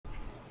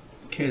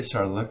Okay, it's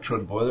our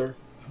electrode boiler,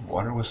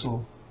 water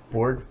whistle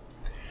board.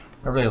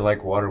 I really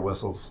like water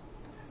whistles.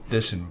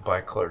 This and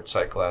bicolored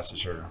sight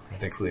glasses are, I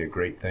think, really a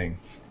great thing.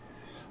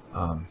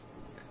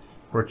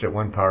 Worked at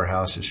one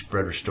powerhouse as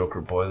spreader stoker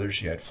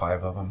boilers. You had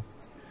 5 of them.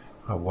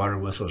 A water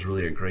whistle is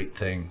really a great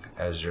thing,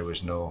 as there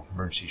was no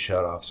emergency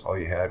shutoffs. All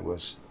you had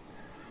was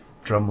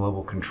drum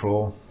level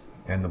control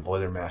and the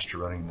boiler master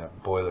running the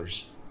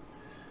boilers.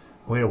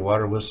 The way a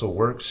water whistle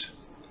works,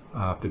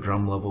 if the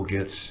drum level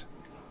gets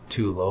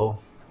too low,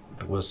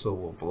 the whistle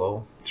will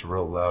blow. It's a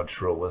real loud,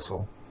 shrill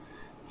whistle.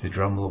 If the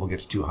drum level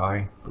gets too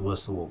high, the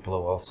whistle will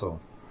blow also.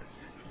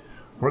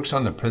 Works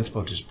on the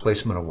principle of just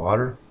placement of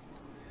water.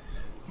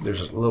 There's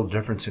a little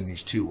difference in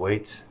these 2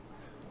 weights.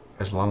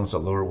 As long as the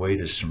lower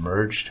weight is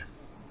submerged,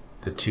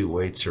 the 2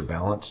 weights are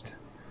balanced.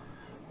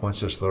 Once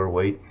this lower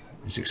weight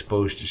is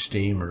exposed to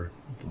steam, or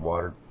the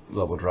water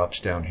level drops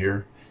down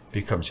here, it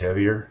becomes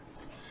heavier,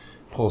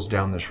 pulls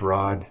down this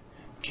rod,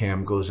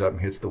 cam goes up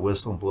and hits the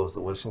whistle and blows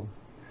the whistle.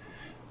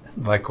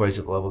 Likewise,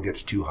 if the level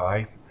gets too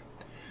high,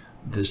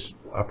 this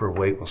upper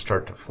weight will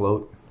start to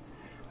float,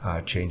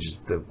 changes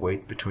the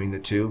weight between the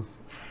 2.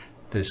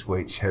 This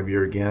weight's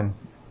heavier again,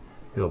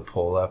 it'll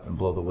pull up and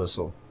blow the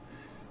whistle.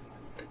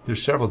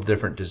 There's several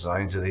different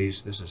designs of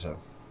these. This is a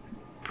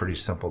pretty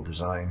simple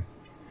design.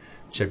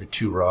 Just have your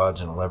 2 rods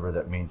and a lever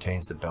that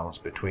maintains the balance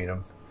between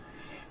them.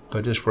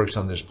 But this works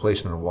on this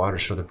placement of water,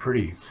 so they're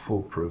pretty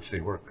foolproof.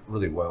 They work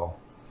really well.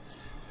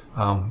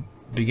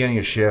 Beginning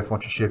a shift,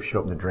 once you shift, you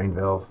open the drain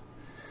valve.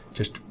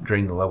 Just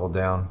drain the level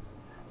down.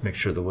 Make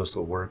sure the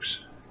whistle works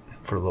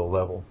for low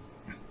level.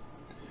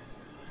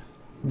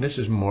 This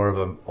is more of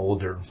an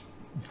older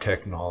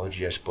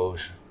technology, I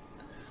suppose.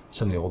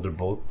 Some of the older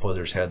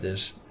boilers had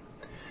this.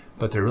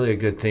 But they're really a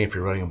good thing if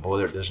you're running a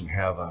boiler that doesn't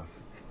have an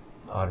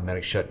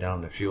automatic shutdown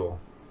of the fuel.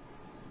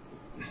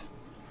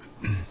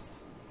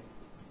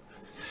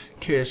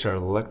 Okay, it's our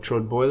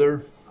electrode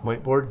boiler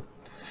whiteboard.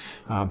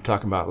 I'm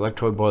talking about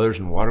electrode boilers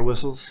and water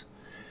whistles.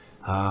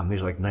 These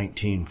are like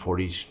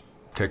 1940s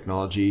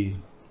technology.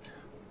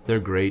 They're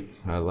great.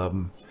 I love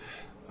them.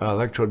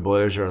 Electrode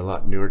boilers are a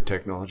lot newer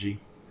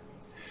technology.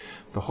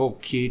 The whole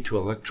key to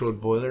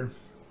electrode boiler,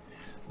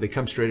 they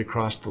come straight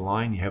across the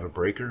line. You have a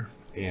breaker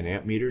and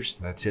amp meters.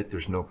 That's it.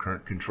 There's no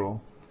current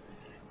control.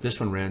 This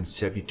one ran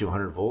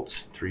 7200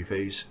 volts,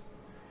 3-phase.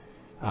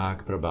 I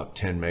could put about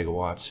 10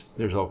 megawatts.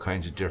 There's all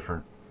kinds of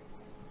different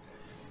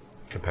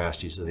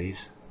capacities of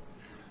these.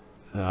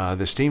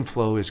 The steam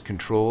flow is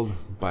controlled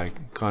by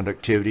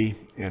conductivity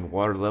and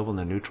water level in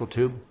the neutral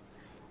tube.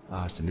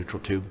 It's the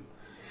neutral tube.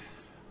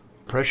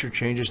 Pressure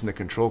changes in the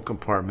control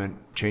compartment,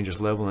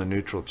 changes level in the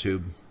neutral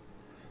tube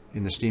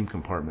in the steam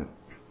compartment.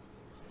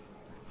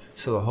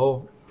 So the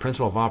whole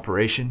principle of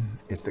operation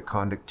is the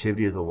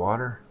conductivity of the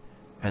water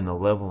and the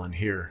level in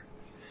here.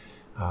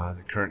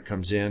 The current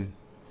comes in,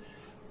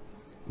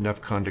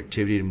 enough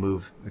conductivity to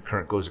move, the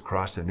current goes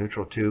across the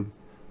neutral tube,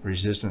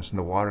 resistance in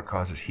the water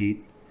causes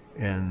heat,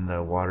 and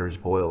the water is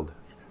boiled.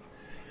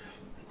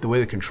 The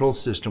way the control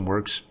system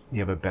works, you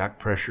have a back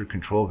pressure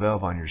control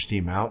valve on your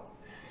steam out.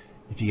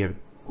 If you get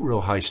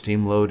real high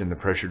steam load and the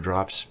pressure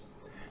drops,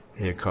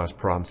 it causes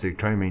problems. So you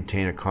try to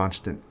maintain a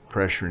constant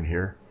pressure in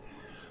here.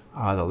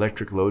 The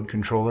electric load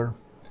controller,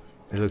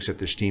 it looks at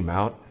the steam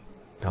out,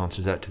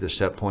 balances that to the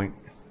set point,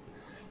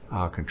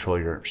 control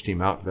your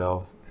steam out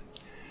valve.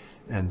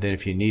 And then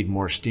if you need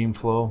more steam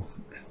flow,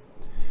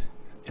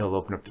 it'll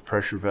open up the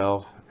pressure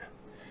valve,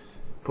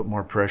 put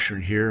more pressure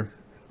in here.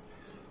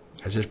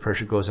 As this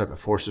pressure goes up, it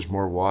forces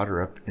more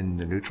water up in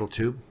the neutral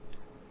tube.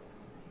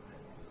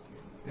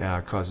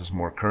 It causes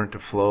more current to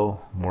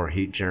flow, more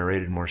heat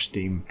generated, more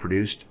steam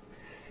produced.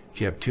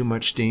 If you have too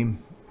much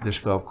steam, this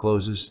valve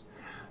closes.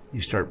 You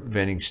start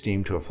venting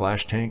steam to a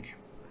flash tank.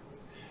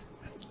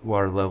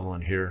 Water level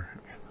in here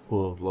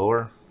will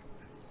lower.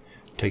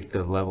 Take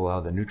the level out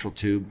of the neutral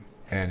tube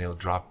and it'll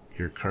drop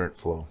your current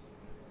flow.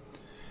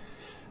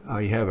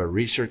 You have a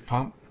recirc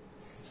pump.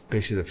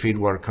 Basically the feed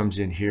water comes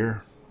in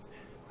here.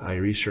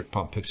 Your recirc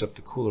pump picks up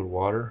the cooler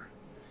water,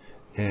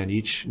 and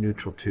each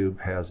neutral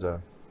tube has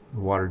a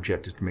water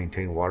jet just to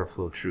maintain water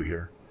flow through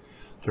here.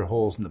 There are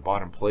holes in the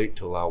bottom plate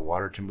to allow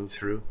water to move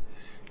through,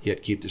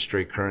 yet keep the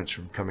stray currents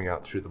from coming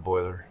out through the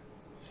boiler.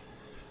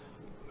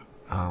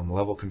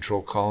 Level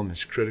control column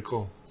is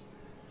critical.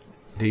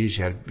 These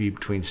you have to be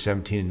between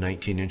 17 and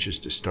 19 inches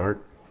to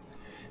start.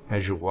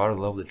 As your water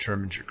level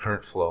determines your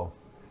current flow,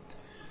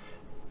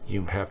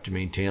 you have to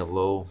maintain a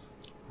low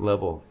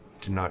level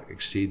to not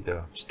exceed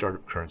the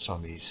startup currents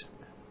on these.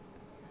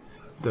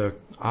 The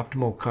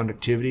optimal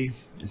conductivity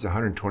is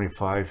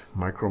 125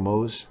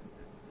 micromhos.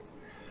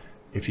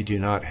 If you do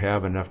not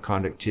have enough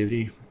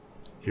conductivity,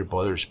 your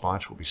boiler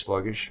response will be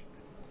sluggish.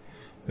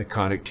 The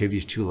conductivity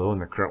is too low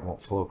and the current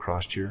won't flow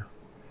across here.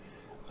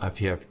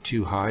 If you have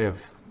too high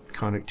of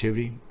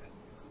conductivity,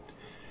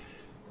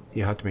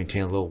 you have to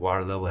maintain a low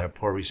water level, have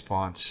poor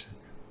response,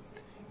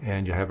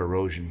 and you'll have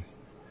erosion.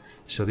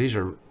 So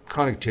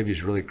conductivity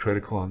is really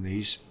critical on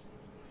these.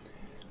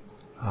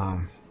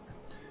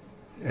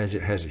 as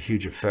it has a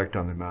huge effect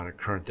on the amount of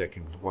current that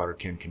water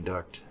can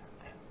conduct.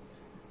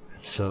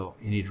 So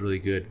you need really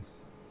good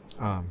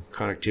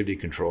conductivity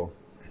control.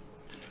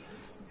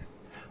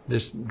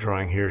 This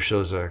drawing here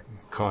shows a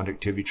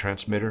conductivity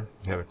transmitter.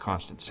 You have a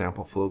constant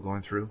sample flow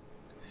going through.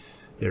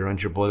 It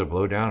runs your boiler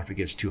blow down. If it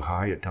gets too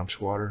high, it dumps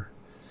water.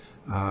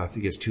 If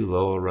it gets too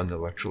low, it'll run the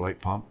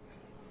electrolyte pump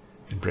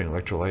and bring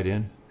electrolyte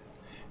in.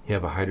 You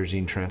have a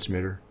hydrazine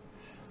transmitter.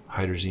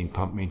 Hydrazine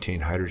pump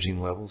maintain hydrazine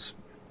levels.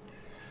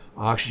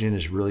 Oxygen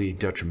is really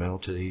detrimental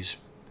to these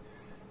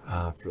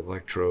for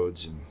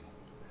electrodes and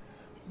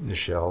the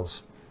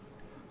shells.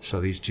 So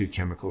these two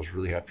chemicals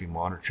really have to be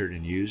monitored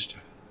and used.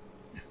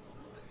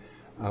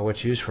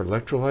 What's used for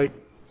electrolyte?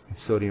 It's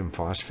sodium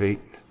phosphate.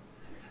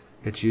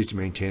 It's used to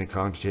maintain a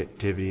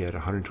conductivity at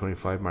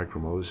 125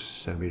 micromoles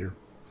centimeter.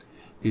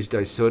 Use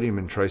disodium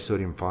and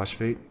trisodium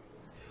phosphate.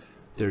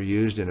 They're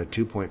used in a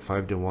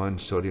 2.5 to 1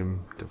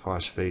 sodium to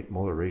phosphate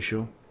molar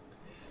ratio.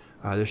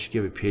 This should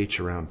give a pH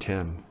around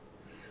 10.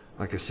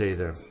 Like I say,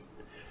 the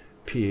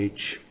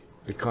pH,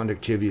 the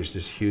conductivity is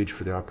just huge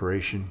for the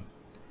operation,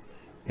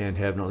 and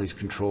having all these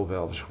control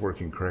valves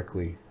working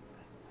correctly.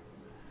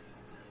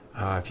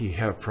 If you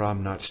have a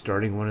problem not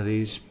starting one of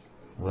these,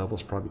 the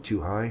level's probably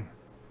too high.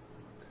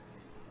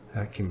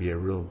 That can be a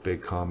real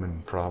big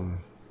common problem.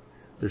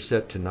 They're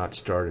set to not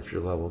start if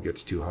your level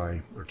gets too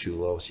high or too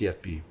low, so you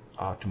have to be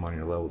optimal on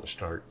your level to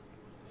start.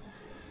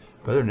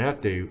 But other than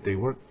that, they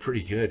work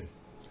pretty good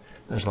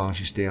as long as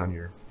you stay on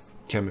your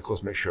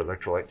chemicals, make sure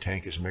electrolyte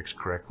tank is mixed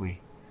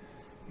correctly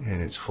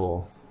and it's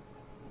full.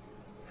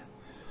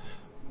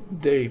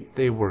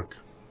 They work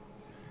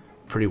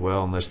pretty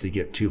well unless they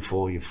get too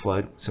full. You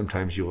flood.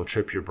 Sometimes you will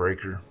trip your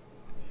breaker.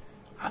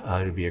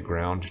 It'll be a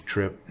ground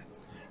trip.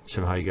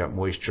 Somehow you got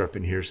moisture up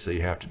in here, so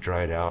you have to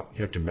dry it out.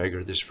 You have to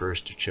measure this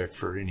first to check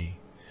for any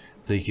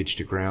leakage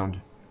to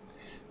ground,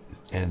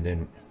 and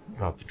then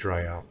you'll have to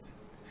dry out.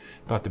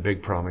 About the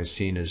big problem I've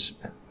seen is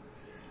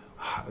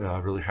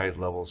really high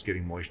levels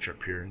getting moisture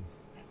up here and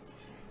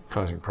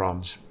causing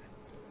problems.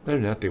 Other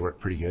than that, they work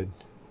pretty good.